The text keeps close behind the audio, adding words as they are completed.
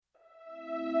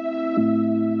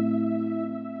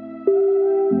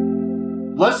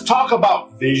Let's talk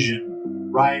about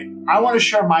vision, right? I want to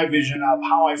share my vision of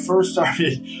how I first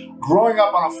started growing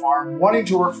up on a farm, wanting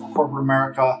to work for corporate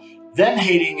America, then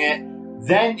hating it,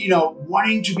 then,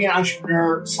 wanting to be an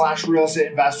entrepreneur / real estate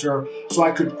investor so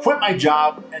I could quit my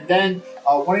job, and then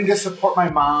wanting to support my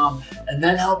mom and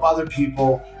then help other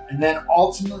people. And then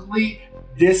ultimately,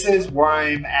 this is where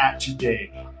I'm at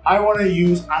today. I want to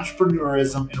use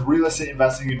entrepreneurism and real estate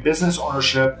investing and business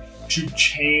ownership to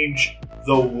change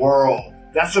the world.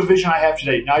 That's the vision I have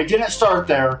today. Now, I didn't start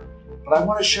there, but I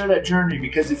want to share that journey,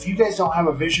 because if you guys don't have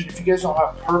a vision, if you guys don't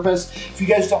have purpose, if you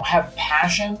guys don't have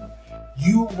passion,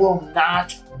 you will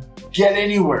not get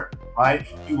anywhere, right?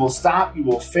 You will stop, you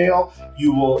will fail,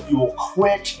 you will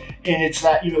quit. And it's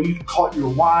that, you can call it your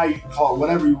why, you can call it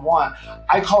whatever you want.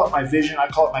 I call it my vision, I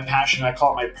call it my passion, I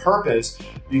call it my purpose,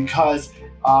 because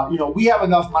we have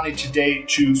enough money today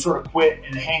to sort of quit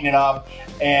and hang it up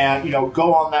and,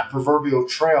 go on that proverbial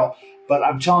trail. But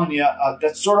I'm telling you,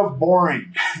 that's sort of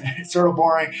boring. It's sort of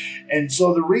boring. And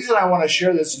so the reason I want to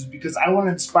share this is because I want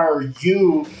to inspire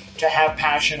you to have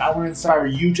passion. I want to inspire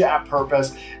you to have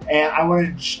purpose. And I want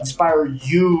to inspire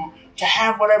you to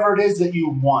have whatever it is that you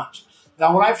want.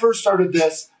 Now, when I first started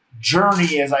this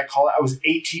journey, as I call it, I was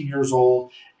 18 years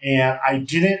old, and I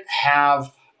didn't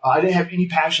have any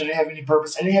passion. I didn't have any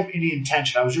purpose. I didn't have any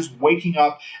intention. I was just waking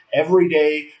up every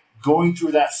day, going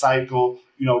through that cycle,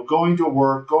 going to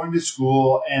work, going to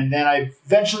school. And then I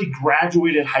eventually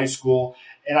graduated high school,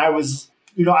 and I was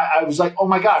like, oh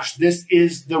my gosh, this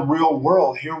is the real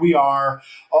world. Here we are.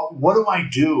 What do I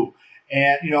do?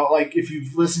 And, if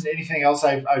you've listened to anything else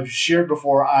I've shared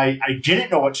before, I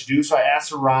didn't know what to do. So I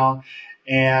asked around,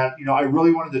 and, I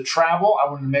really wanted to travel. I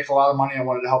wanted to make a lot of money. I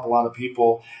wanted to help a lot of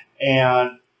people.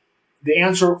 And the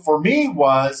answer for me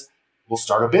was, we'll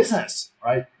start a business,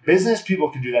 right? Business people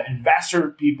can do that. Investor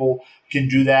people can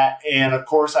do that. And of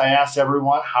course, I asked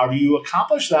everyone, how do you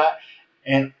accomplish that?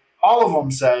 And all of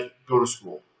them said, go to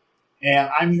school. And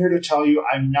I'm here to tell you,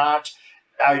 I'm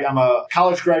a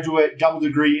college graduate, double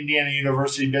degree, Indiana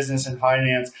University, business and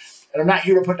finance. And I'm not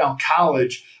here to put down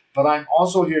college, but I'm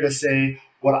also here to say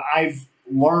what I've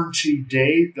learned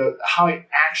today, how I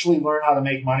actually learned how to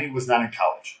make money was not in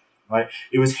college. Right?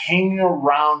 It was hanging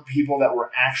around people that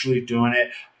were actually doing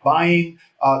it, buying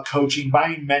coaching,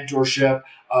 buying mentorship,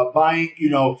 buying,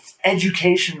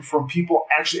 education from people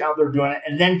actually out there doing it,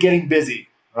 and then getting busy,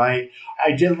 right?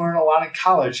 I did learn a lot in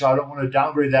college, so I don't want to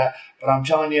downgrade that. But I'm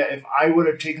telling you, if I would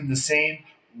have taken the same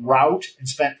route and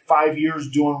spent 5 years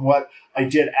doing what I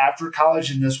did after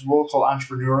college in this world called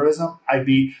entrepreneurism, I'd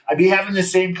be having the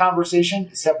same conversation,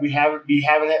 except we haven't be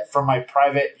having it from my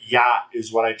private yacht,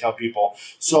 is what I tell people.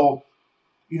 So,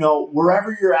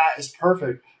 wherever you're at is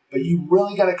perfect, but you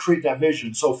really got to create that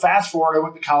vision. So fast forward, I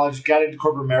went to college, got into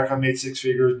corporate America, made 6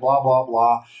 figures, blah, blah,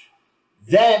 blah.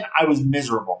 Then I was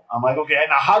miserable. I'm like, okay,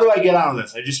 now how do I get out of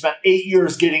this? I just spent 8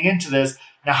 years getting into this.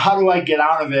 Now, how do I get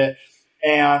out of it?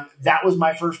 And that was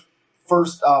my first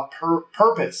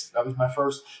purpose. That was my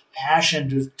first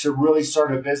passion to really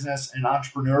start a business and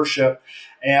entrepreneurship.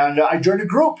 And I joined a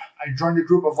group. I joined a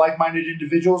group of like-minded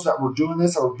individuals that were doing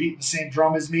this, that were beating the same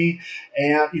drum as me.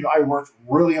 And, I worked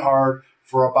really hard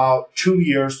for about 2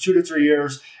 to 3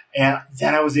 years. And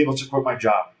then I was able to quit my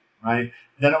job, right?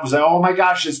 Then it was like, oh my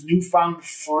gosh, this newfound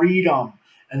freedom.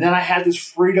 And then I had this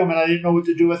freedom and I didn't know what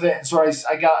to do with it. And so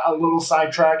I got a little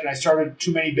sidetracked and I started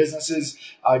too many businesses,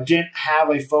 didn't have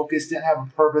a focus, didn't have a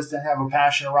purpose, didn't have a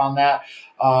passion around that.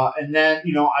 And then,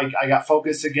 I got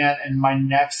focused again. And my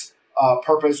next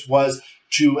purpose was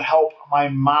to help my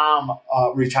mom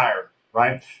retire,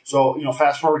 right? So,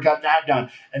 fast forward, got that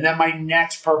done. And then my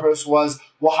next purpose was,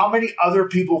 well, how many other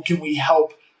people can we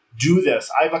help do this?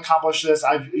 I've accomplished this.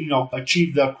 I've,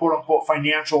 achieved the quote unquote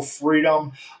financial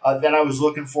freedom that I was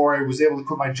looking for. I was able to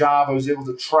quit my job. I was able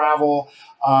to travel.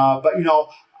 But,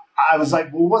 I was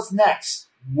like, well, what's next?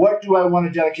 What do I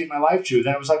want to dedicate my life to?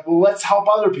 Then it was like, well, let's help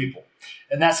other people.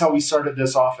 And that's how we started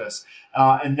this office.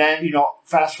 And then,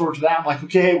 fast forward to that, I'm like,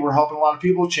 okay, we're helping a lot of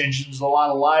people, changing a lot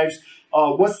of lives.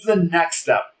 What's the next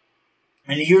step?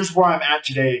 And here's where I'm at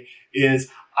today is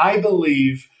I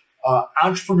believe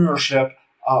entrepreneurship,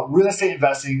 real estate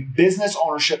investing, business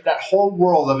ownership, that whole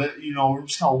world of it, we're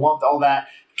just going to lump all that,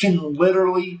 can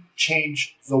literally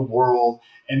change the world.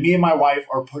 And me and my wife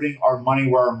are putting our money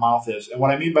where our mouth is. And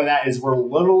what I mean by that is we're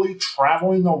literally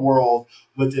traveling the world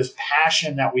with this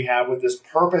passion that we have, with this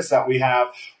purpose that we have.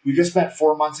 We just spent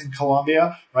 4 months in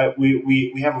Colombia, right?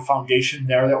 We have a foundation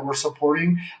there that we're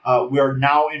supporting. We are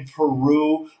now in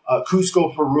Peru,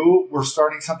 Cusco, Peru. We're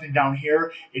starting something down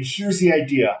here. And here's the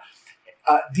idea.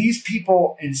 these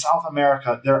people in South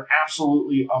America, they're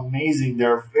absolutely amazing.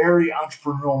 They're very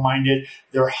entrepreneurial minded.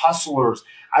 They're hustlers.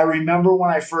 I remember when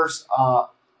I first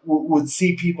would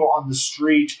see people on the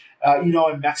street,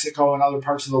 in Mexico and other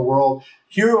parts of the world.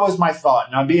 Here was my thought,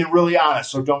 and I'm being really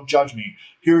honest, so don't judge me.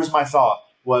 Here's my thought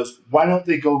was, why don't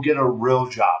they go get a real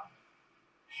job?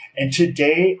 And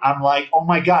today I'm like, oh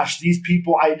my gosh, these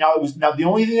people, now the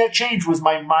only thing that changed was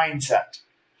my mindset.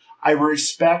 I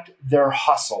respect their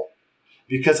hustle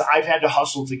because I've had to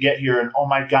hustle to get here. And oh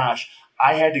my gosh,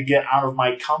 I had to get out of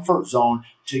my comfort zone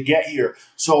to get here.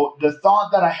 So the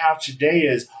thought that I have today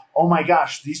is, oh my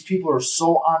gosh, these people are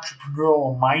so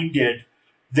entrepreneurial minded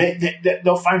that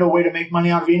they'll find a way to make money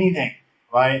out of anything,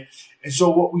 right? And so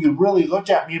what we really looked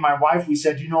at, me and my wife, we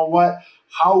said, you know what?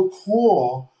 How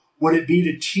cool would it be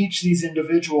to teach these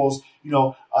individuals,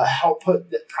 help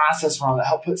put the process around that,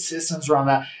 help put systems around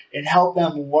that, and help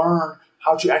them learn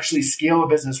how to actually scale a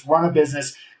business, run a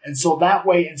business. And so that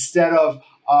way, instead of,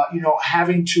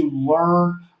 having to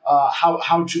learn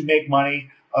how to make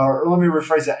money, or let me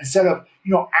rephrase that, instead of,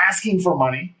 asking for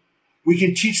money, we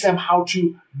can teach them how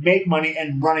to make money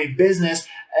and run a business.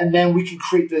 And then we can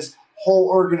create this whole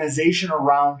organization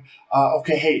around,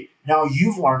 okay, hey, now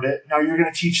you've learned it. Now you're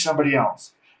going to teach somebody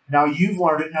else. Now you've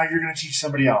learned it. Now you're going to teach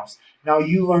somebody else. Now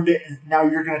you learned it. And now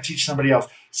you're going to teach somebody else.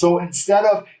 So instead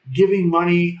of giving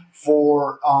money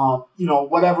for,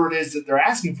 whatever it is that they're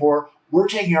asking for, we're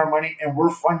taking our money and we're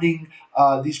funding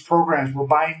these programs. We're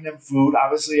buying them food.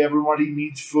 Obviously, everybody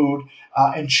needs food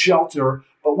and shelter.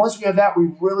 But once we have that, we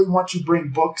really want to bring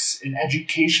books and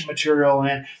education material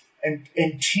in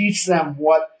and teach them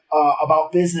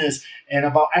about business and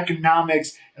about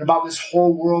economics and about this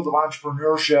whole world of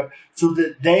entrepreneurship so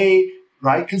that they,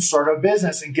 can start a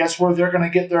business. And guess where they're going to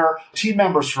get their team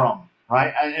members from,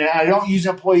 right? And I don't use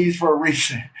employees for a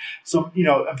reason. So,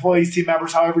 employees, team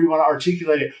members, however you want to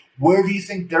articulate it. Where do you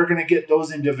think they're going to get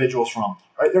those individuals from?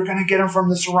 Right? They're going to get them from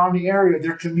the surrounding area,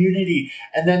 their community,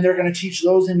 and then they're going to teach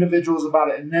those individuals about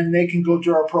it. And then they can go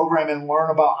through our program and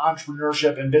learn about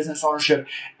entrepreneurship and business ownership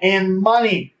and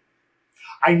money.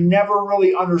 I never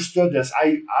really understood this.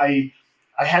 I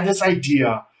had this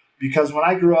idea because when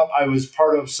I grew up, I was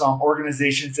part of some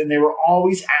organizations and they were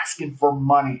always asking for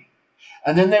money.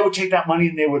 And then they would take that money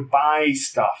and they would buy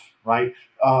stuff, right?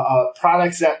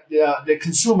 Products the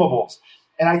consumables.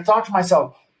 And I thought to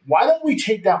myself, why don't we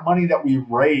take that money that we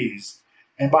raised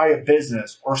and buy a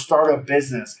business or start a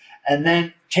business and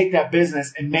then take that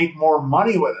business and make more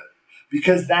money with it?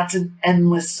 Because that's an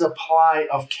endless supply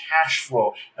of cash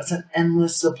flow. That's an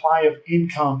endless supply of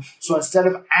income. So instead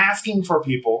of asking for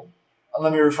people,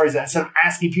 let me rephrase that, instead of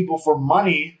asking people for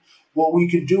money, what we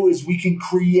can do is we can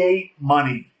create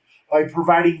money by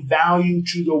providing value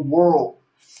to the world.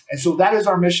 And so that is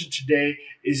our mission today,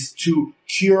 is to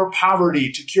cure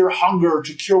poverty, to cure hunger,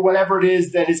 to cure whatever it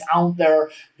is that is out there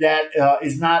that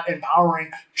is not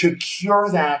empowering, to cure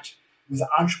that with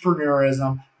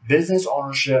entrepreneurism, business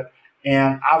ownership,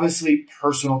 and obviously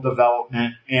personal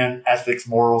development and ethics,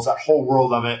 morals, that whole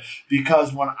world of it.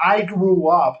 Because when I grew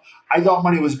up, I thought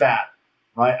money was bad,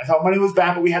 right? I thought money was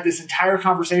bad, but we had this entire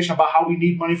conversation about how we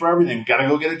need money for everything. We've got to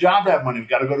go get a job to have money. We've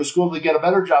got to go to school to get a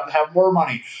better job to have more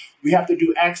money. We have to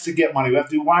do X to get money. We have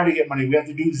to do Y to get money. We have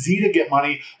to do Z to get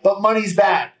money. But money's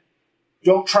bad.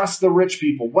 Don't trust the rich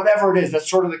people. Whatever it is, that's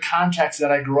sort of the context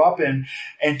that I grew up in.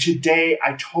 And today,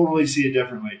 I totally see it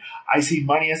differently. I see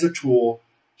money as a tool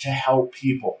to help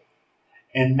people.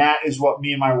 And that is what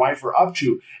me and my wife are up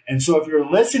to. And so if you're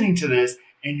listening to this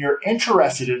and you're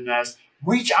interested in this,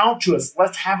 reach out to us.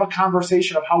 Let's have a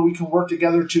conversation of how we can work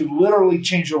together to literally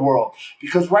change the world.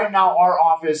 Because right now our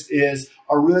office is,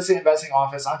 our real estate investing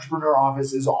office, entrepreneur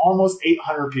office is almost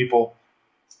 800 people.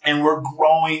 And we're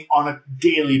growing on a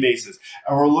daily basis.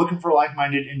 And we're looking for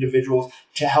like-minded individuals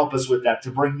to help us with that, to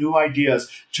bring new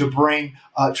ideas, to bring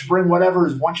whatever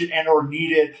is wanted and or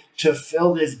needed to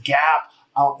fill this gap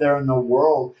out there in the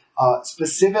world,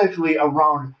 specifically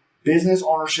around business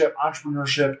ownership,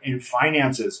 entrepreneurship, and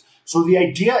finances. So the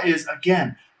idea is,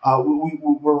 again, let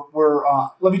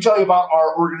me tell you about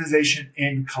our organization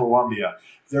in Colombia.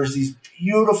 There's these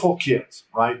beautiful kids,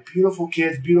 right? Beautiful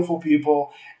kids, beautiful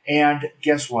people. And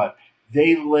guess what?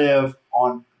 They live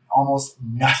on almost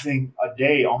nothing a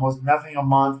day, almost nothing a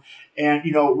month. And,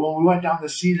 when we went down to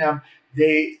see them,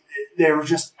 they were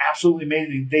just absolutely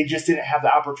amazing. They just didn't have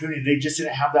the opportunity. They just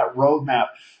didn't have that roadmap.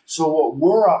 So what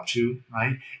we're up to,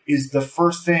 right, is the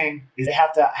first thing is they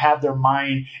have to have their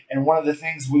mind. And one of the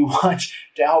things we want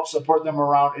to help support them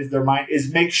around is their mind,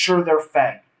 is make sure they're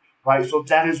fed, right? So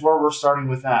that is where we're starting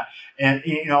with that. And,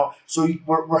 so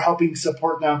we're helping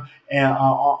support them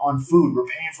on food. We're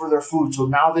paying for their food. So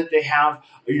now that they have,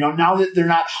 now that they're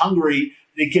not hungry,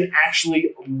 they can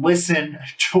actually listen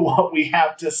to what we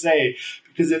have to say.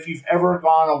 Because if you've ever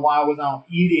gone a while without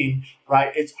eating,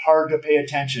 right, it's hard to pay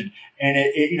attention. And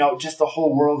just the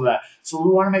whole world of that. So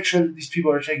we want to make sure that these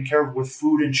people are taken care of with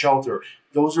food and shelter.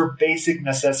 Those are basic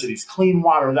necessities, clean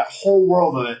water, that whole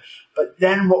world of it. But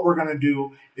then what we're going to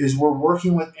do is we're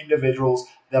working with individuals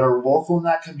that are local in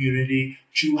that community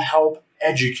to help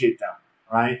educate them,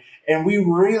 right? And we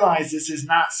realize this is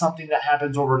not something that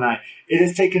happens overnight. It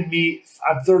has taken me,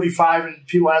 I'm 35, and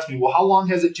people ask me, well, how long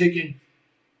has it taken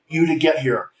you to get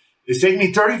here? It's taken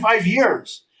me 35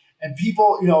 years. And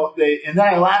people, and then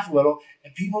I laugh a little,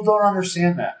 and people don't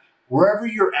understand that. Wherever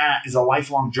you're at is a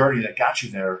lifelong journey that got you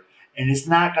there, and it's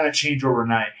not going to change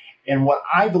overnight. And what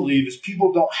I believe is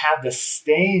people don't have the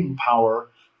staying power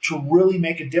to really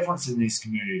make a difference in these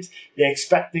communities. They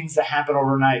expect things to happen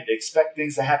overnight. They expect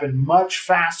things to happen much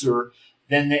faster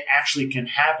than they actually can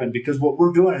happen, because what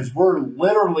we're doing is we're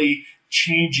literally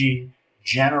changing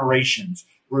generations.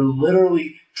 We're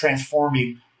literally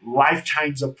transforming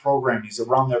lifetimes of programming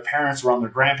around their parents, around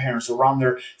their grandparents, around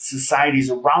their societies,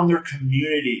 around their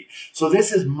community. So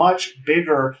this is much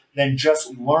bigger than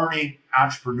just learning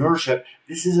entrepreneurship.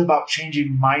 This is about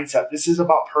changing mindset. This is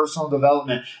about personal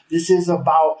development. This is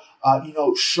about,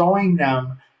 showing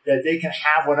them that they can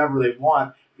have whatever they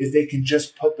want if they can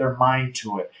just put their mind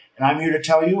to it. And I'm here to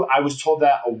tell you, I was told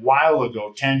that a while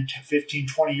ago, 10, 15,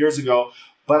 20 years ago,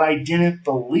 but I didn't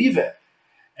believe it.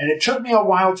 And it took me a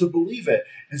while to believe it.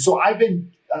 And so I've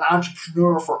been an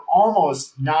entrepreneur for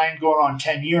almost 9 going on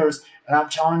 10 years. And I'm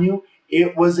telling you,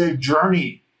 it was a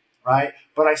journey, right?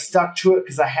 But I stuck to it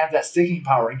because I had that sticking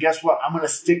power. And guess what? I'm going to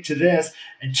stick to this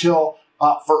until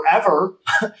forever,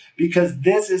 because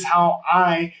this is how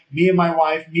me and my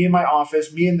wife, me and my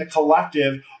office, me and the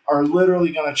collective are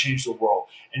literally going to change the world.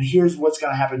 And here's what's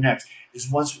going to happen next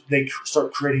is once they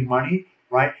start creating money,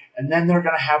 right? And then they're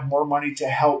going to have more money to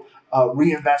help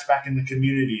reinvest back in the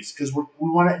communities, because we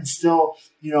want to instill,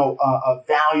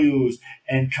 values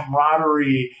and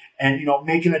camaraderie and,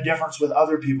 making a difference with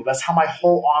other people. That's how my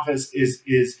whole office is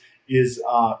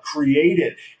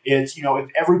created. It's, if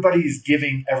everybody's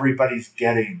giving, everybody's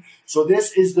getting. So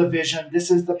this is the vision. This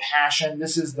is the passion.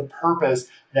 This is the purpose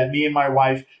that me and my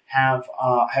wife have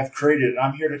created. And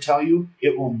I'm here to tell you,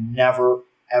 it will never,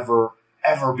 ever,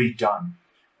 ever be done.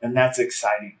 And that's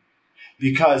exciting.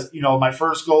 Because, my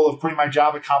first goal of quitting my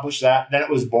job accomplished that. Then it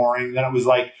was boring. Then it was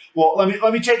like, well,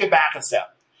 let me take it back a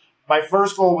step. My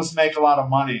first goal was to make a lot of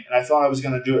money, and I thought I was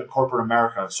going to do it in corporate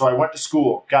America. So I went to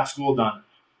school, got school done.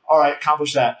 All right,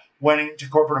 accomplished that. Went into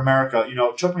corporate America.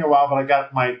 It took me a while, but I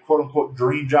got my quote unquote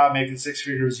dream job, making 6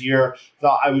 figures a year.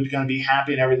 Thought I was going to be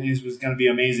happy and everything was going to be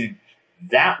amazing.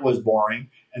 That was boring.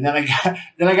 And then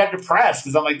I got depressed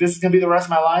because I'm like, this is going to be the rest of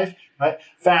my life. Right?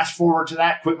 Fast forward to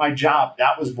that, quit my job.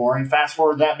 That was boring. Fast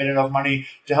forward to that, made enough money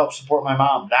to help support my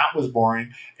mom. That was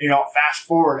boring. Fast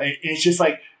forward. And it's just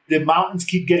like the mountains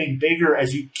keep getting bigger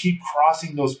as you keep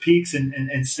crossing those peaks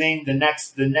and seeing the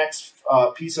next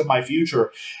piece of my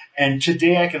future. And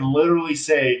today I can literally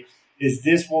say is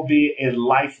this will be a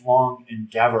lifelong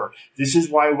endeavor. This is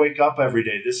why I wake up every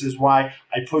day. This is why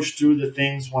I push through the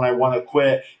things when I want to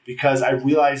quit, because I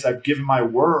realize I've given my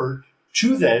word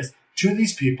to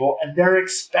these people, and they're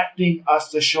expecting us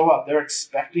to show up. They're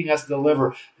expecting us to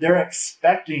deliver. They're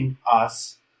expecting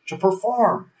us to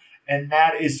perform. And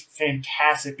that is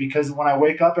fantastic, because when I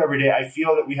wake up every day, I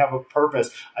feel that we have a purpose.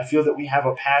 I feel that we have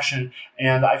a passion,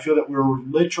 and I feel that we're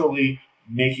literally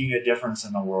making a difference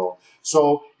in the world.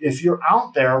 So if you're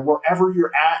out there, wherever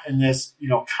you're at in this,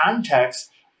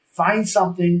 context, find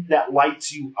something that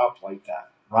lights you up like that.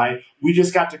 Right? We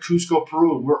just got to Cusco,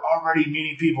 Peru. We're already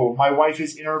meeting people. My wife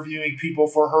is interviewing people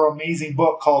for her amazing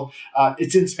book called,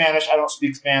 it's in Spanish. I don't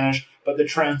speak Spanish, but the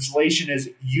translation is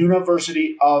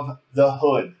University of the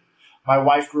Hood. My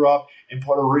wife grew up in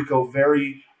Puerto Rico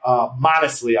very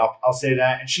modestly, I'll say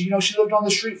that. And she lived on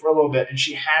the street for a little bit, and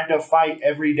she had to fight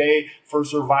every day for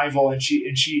survival. And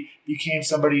she became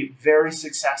somebody very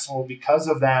successful because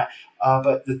of that.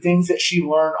 But the things that she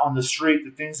learned on the street,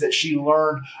 the things that she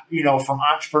learned, from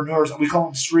entrepreneurs, we call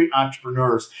them street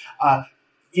entrepreneurs.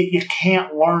 You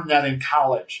can't learn that in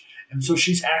college. And so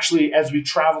she's actually, as we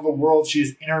travel the world,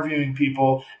 she's interviewing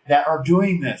people that are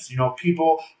doing this,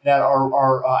 people that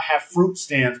are have fruit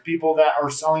stands, people that are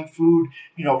selling food,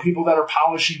 people that are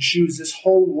polishing shoes. This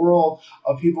whole world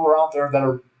of people are out there that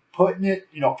are putting it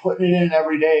in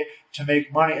every day to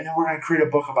make money. And then we're going to create a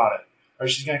book about it. or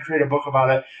she's going to create a book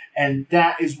about it. And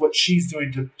that is what she's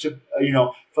doing to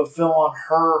fulfill on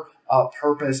her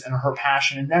purpose and her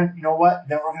passion. And then, you know what?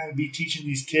 Then we're going to be teaching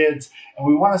these kids. And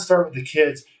we want to start with the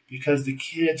kids because the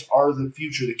kids are the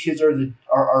future. The kids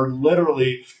are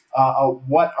literally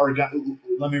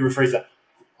let me rephrase that,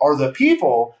 are the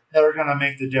people that are going to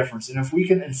make the difference. And if we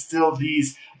can instill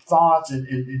these thoughts and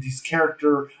these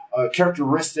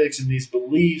characteristics and these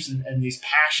beliefs and these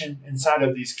passion inside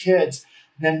of these kids,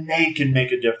 then they can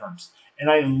make a difference.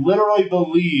 And I literally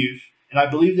believe, and I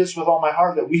believe this with all my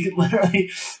heart, that we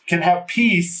literally can have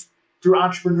peace through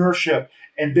entrepreneurship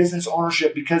and business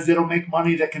ownership, because it'll make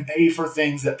money that can pay for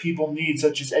things that people need,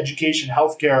 such as education,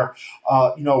 healthcare,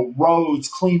 roads,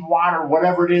 clean water,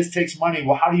 whatever it is takes money.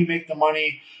 Well, how do you make the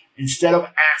money? Instead of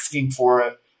asking for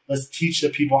it, let's teach the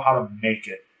people how to make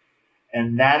it.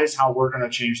 And that is how we're going to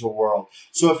change the world.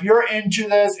 So if you're into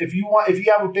this, if you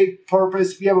have a big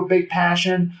purpose, if you have a big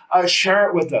passion, share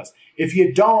it with us. If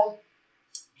you don't,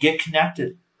 get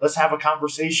connected. Let's have a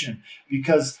conversation,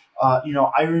 because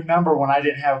I remember when I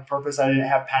didn't have purpose, I didn't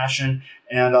have passion,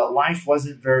 and life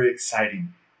wasn't very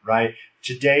exciting, right?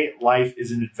 Today, life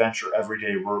is an adventure every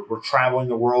day. We're traveling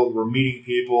the world. We're meeting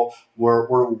people.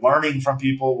 We're learning from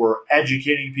people. We're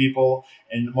educating people.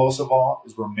 And most of all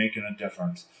is we're making a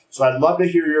difference. So I'd love to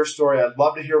hear your story. I'd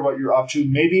love to hear what you're up to.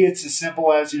 Maybe it's as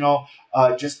simple as,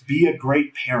 just be a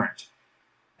great parent.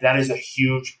 That is a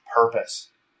huge purpose.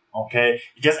 Okay.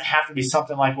 It doesn't have to be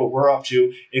something like what we're up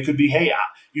to. It could be, hey,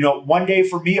 one day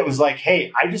for me, it was like,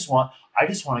 hey, I just want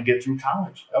to get through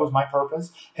college. That was my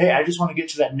purpose. Hey, I just want to get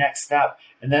to that next step.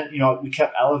 And then, we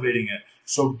kept elevating it.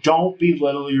 So don't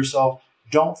belittle yourself.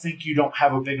 Don't think you don't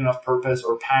have a big enough purpose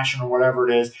or passion or whatever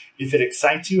it is. If it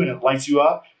excites you and it lights you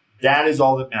up, that is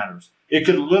all that matters. It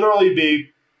could literally be,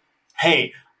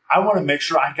 hey, I want to make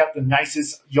sure I got the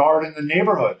nicest yard in the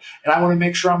neighborhood. And I want to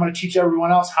make sure I'm going to teach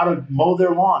everyone else how to mow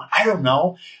their lawn. I don't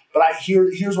know. But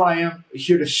here's what I am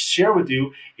here to share with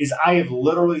you is I have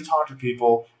literally talked to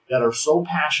people that are so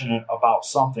passionate about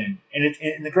something. And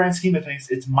in the grand scheme of things,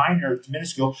 it's minor, it's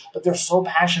minuscule, but they're so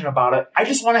passionate about it. I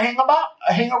just want to hang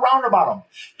around about them.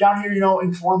 Down here,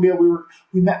 in Colombia,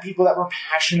 we met people that were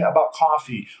passionate about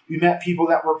coffee. We met people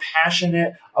that were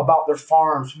passionate about their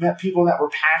farms. We met people that were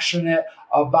passionate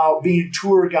about being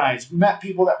tour guides. We met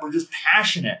people that were just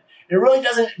passionate. It really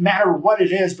doesn't matter what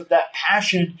it is, but that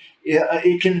passion,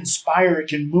 it can inspire, it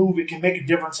can move, it can make a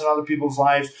difference in other people's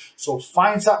lives. So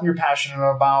find something you're passionate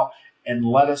about and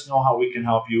let us know how we can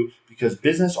help you, because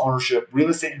business ownership, real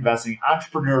estate investing,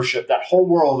 entrepreneurship, that whole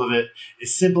world of it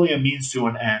is simply a means to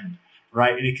an end,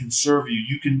 right? And it can serve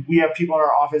you. We have people in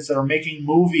our office that are making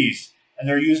movies, and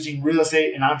they're using real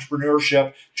estate and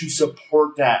entrepreneurship to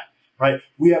support that. Right?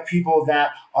 We have people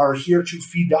that are here to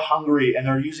feed the hungry, and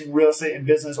they're using real estate and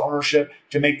business ownership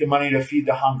to make the money to feed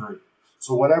the hungry.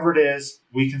 So whatever it is,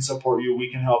 we can support you.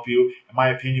 We can help you. In my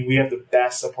opinion, we have the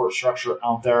best support structure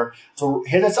out there. So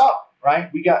hit us up,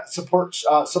 right? We got support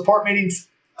meetings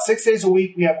 6 days a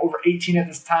week. We have over 18 at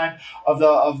this time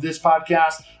of this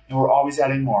podcast, and we're always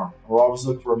adding more. We're always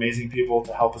looking for amazing people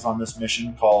to help us on this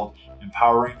mission called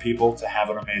empowering people to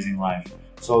have an amazing life.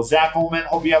 So Zach Holman,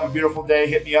 hope you have a beautiful day.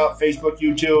 Hit me up, Facebook,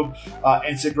 YouTube,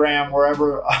 Instagram,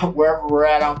 wherever we're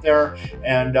at out there.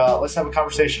 And let's have a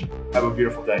conversation. Have a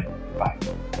beautiful day. Bye.